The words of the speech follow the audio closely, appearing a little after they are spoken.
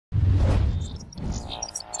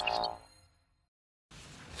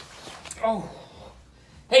Oh,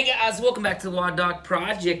 hey guys, welcome back to the WODdoc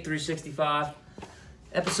Project 365,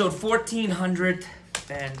 episode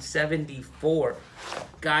 1474.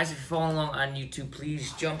 Guys, if you're following along on YouTube,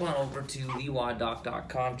 please jump on over to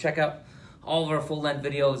thewoddoc.com. Check out all of our full-length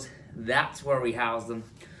videos. That's where we house them.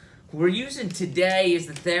 What we're using today is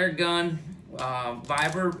the TheraGun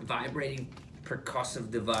vibrating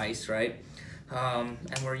percussive device, right? And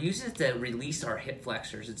we're using it to release our hip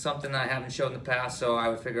flexors. It's something I haven't shown in the past, so I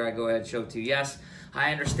would figure I'd go ahead and show it to you. Yes,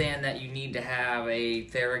 I understand that you need to have a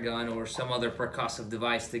TheraGun or some other percussive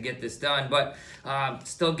device to get this done, but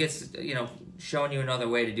still gets, showing you another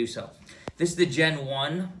way to do so. This is the Gen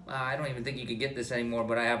 1. I don't even think you could get this anymore,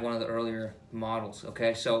 but I have one of the earlier models,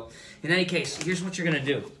 okay? So, in any case, here's what you're gonna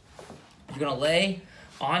do. You're gonna lay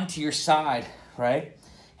onto your side, right?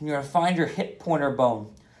 And you're gonna find your hip pointer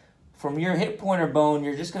bone. From your hip pointer bone,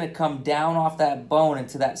 you're just going to come down off that bone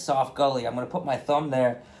into that soft gully. I'm going to put my thumb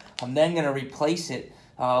there. I'm then going to replace it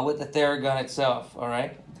with the TheraGun itself, all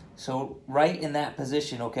right? So right in that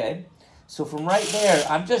position, okay? So from right there,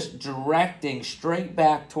 I'm just directing straight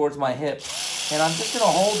back towards my hip. And I'm just going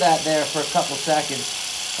to hold that there for a couple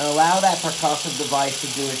seconds and allow that percussive device to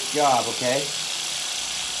do its job, okay?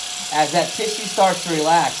 As that tissue starts to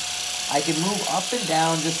relax, I can move up and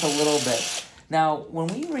down just a little bit. Now, when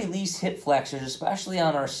we release hip flexors, especially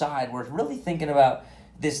on our side, we're really thinking about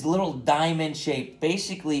this little diamond shape,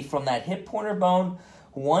 basically from that hip pointer bone,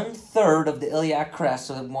 1/3 of the iliac crest,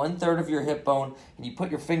 so 1/3 of your hip bone, and you put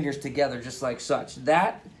your fingers together just like such.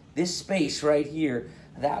 This space right here,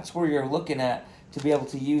 that's where you're looking at to be able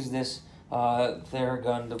to use this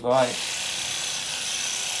TheraGun device.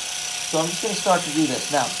 So I'm just going to start to do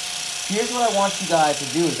this. Now, here's what I want you guys to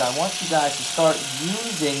do is I want you guys to start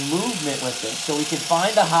using movement with this. So we can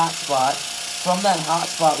find a hot spot. From that hot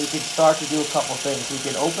spot, we can start to do a couple things. We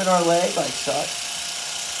can open our leg like such,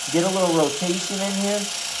 get a little rotation in here,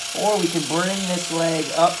 or we can bring this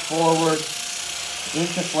leg up forward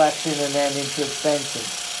into flexion and then into extension.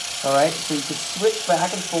 All right, so you can switch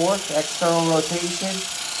back and forth, external rotation,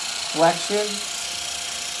 flexion,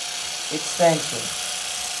 extension,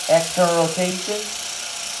 external rotation,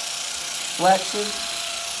 flexion,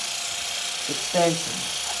 extension.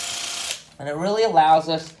 And it really allows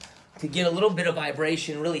us to get a little bit of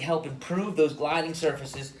vibration, really help improve those gliding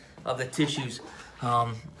surfaces of the tissues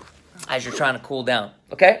as you're trying to cool down.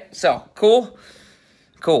 Okay, so cool.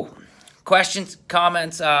 Questions,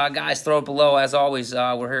 comments, guys, throw it below. As always,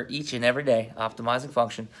 we're here each and every day optimizing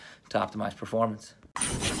function to optimize performance.